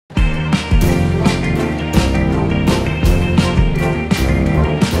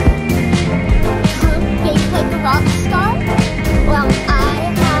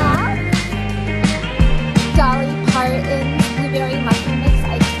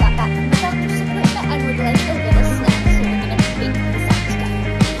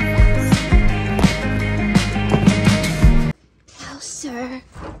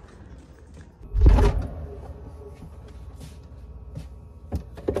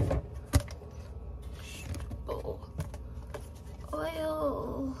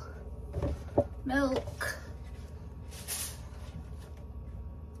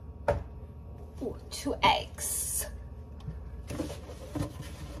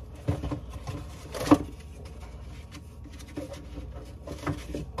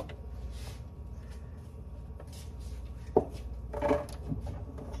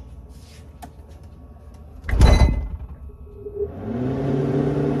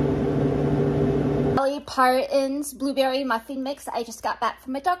Parton's blueberry muffin mix. I just got back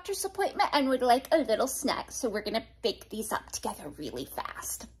from a doctor's appointment and would like a little snack. So we're gonna bake these up together really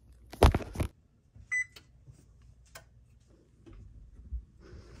fast.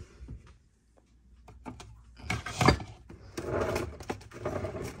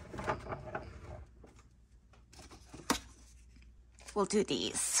 We'll do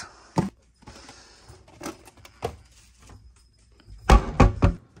these.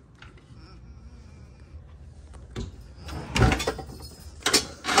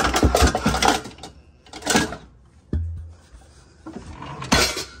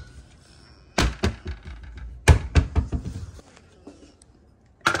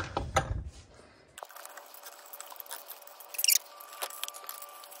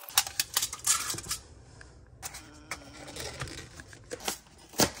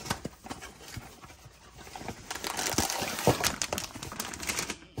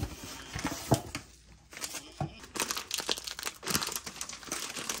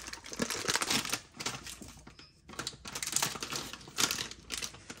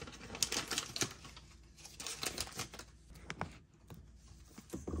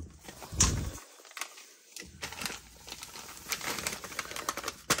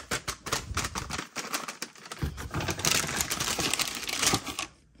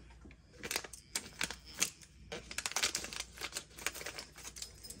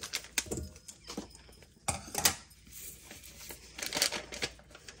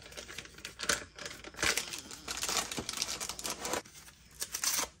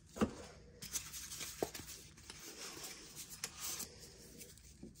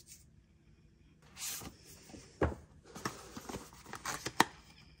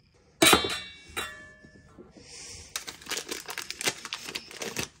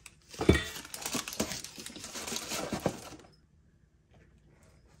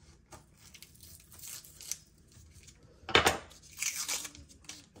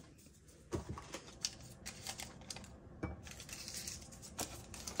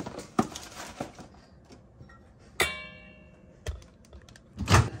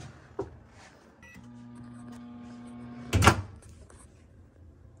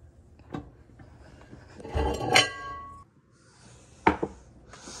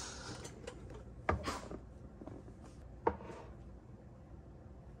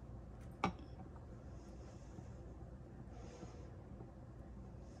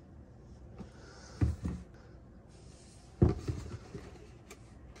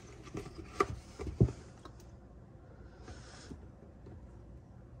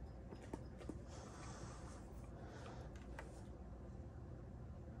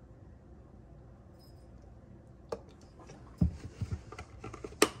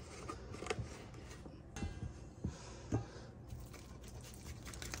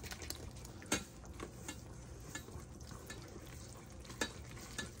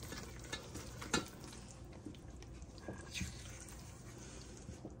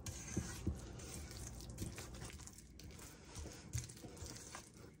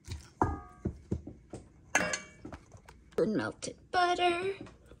 Melted butter.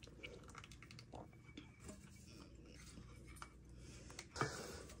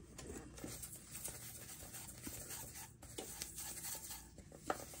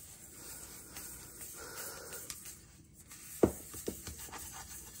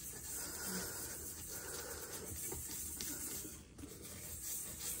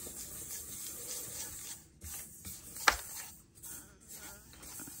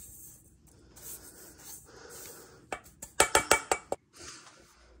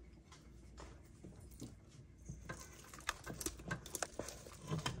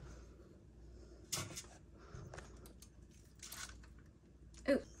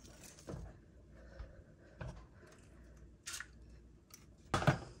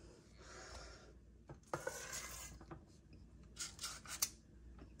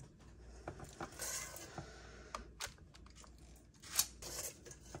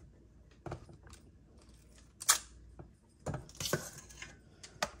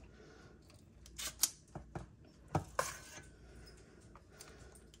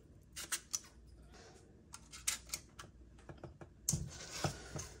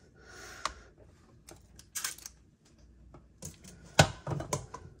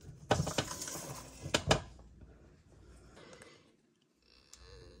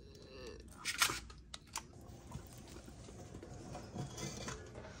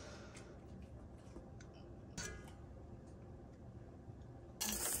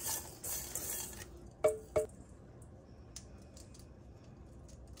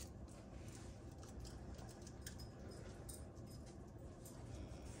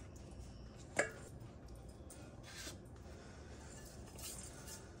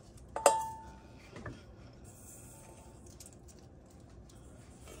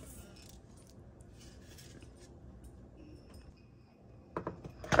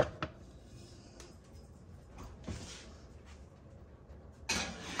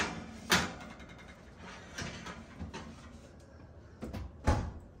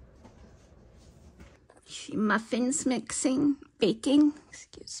 see muffins baking,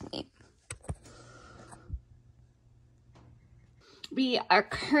 excuse me. We are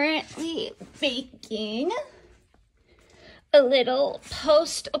currently baking a little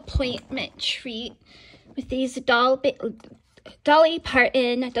post-appointment treat with these Dolly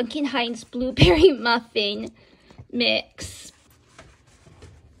Parton Duncan Hines blueberry muffin mix.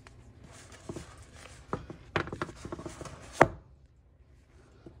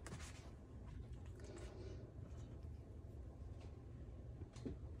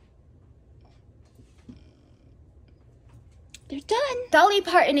 They're done. Dolly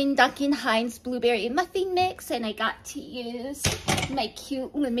Parton and Duncan Hines blueberry muffin mix, and I got to use my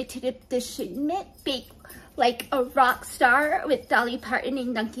cute limited edition mint Bake Like a Rock Star with Dolly Parton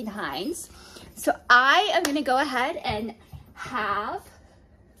and Duncan Hines. So I am gonna go ahead and have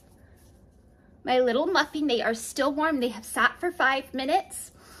my little muffin. They are still warm. They have sat for 5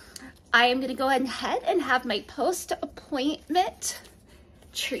 minutes. I am gonna go ahead and have my post-appointment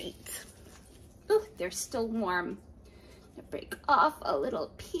treat. Ooh, they're still warm. Break off a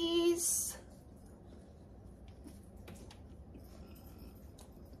little piece.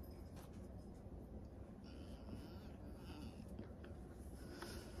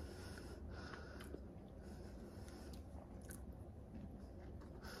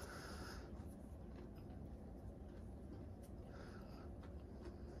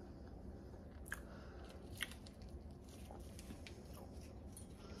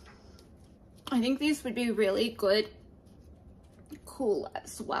 I think these would be really good cool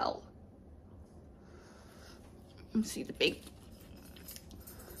as well. You see the big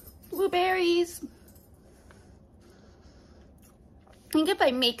blueberries. I think if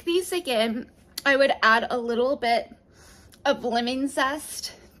I make these again, I would add a little bit of lemon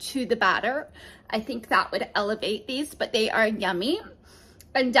zest to the batter. I think that would elevate these, but they are yummy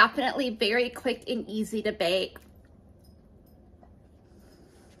and definitely very quick and easy to bake.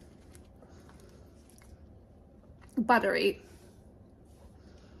 Buttery.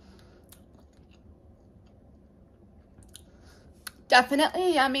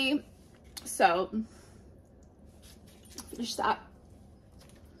 Definitely yummy. So finish that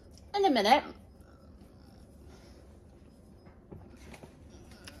in a minute.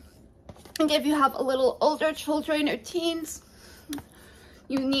 And if you have a little older children or teens,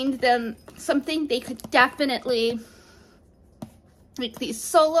 you need them something, they could definitely make these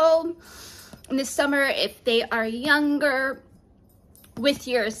solo in the summer if they are younger, with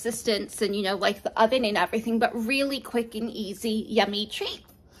your assistance and, you know, like the oven and everything, but really quick and easy, yummy treat.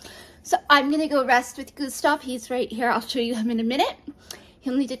 So I'm gonna go rest with Gustav. He's right here. I'll show you him in a minute.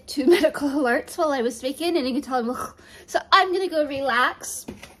 He only did 2 medical alerts while I was baking, and you can tell him, ugh. So I'm gonna go relax,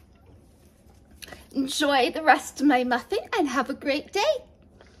 enjoy the rest of my muffin, and have a great day.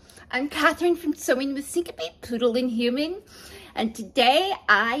 I'm Catherine from Sewing with Syncope, Poodle and Human, and today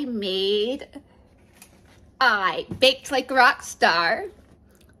I baked like a rock star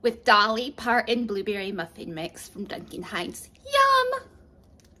with Dolly Parton blueberry muffin mix from Duncan Hines. Yum!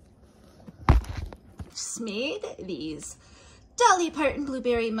 Just made these Dolly Parton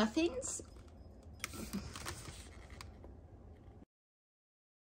blueberry muffins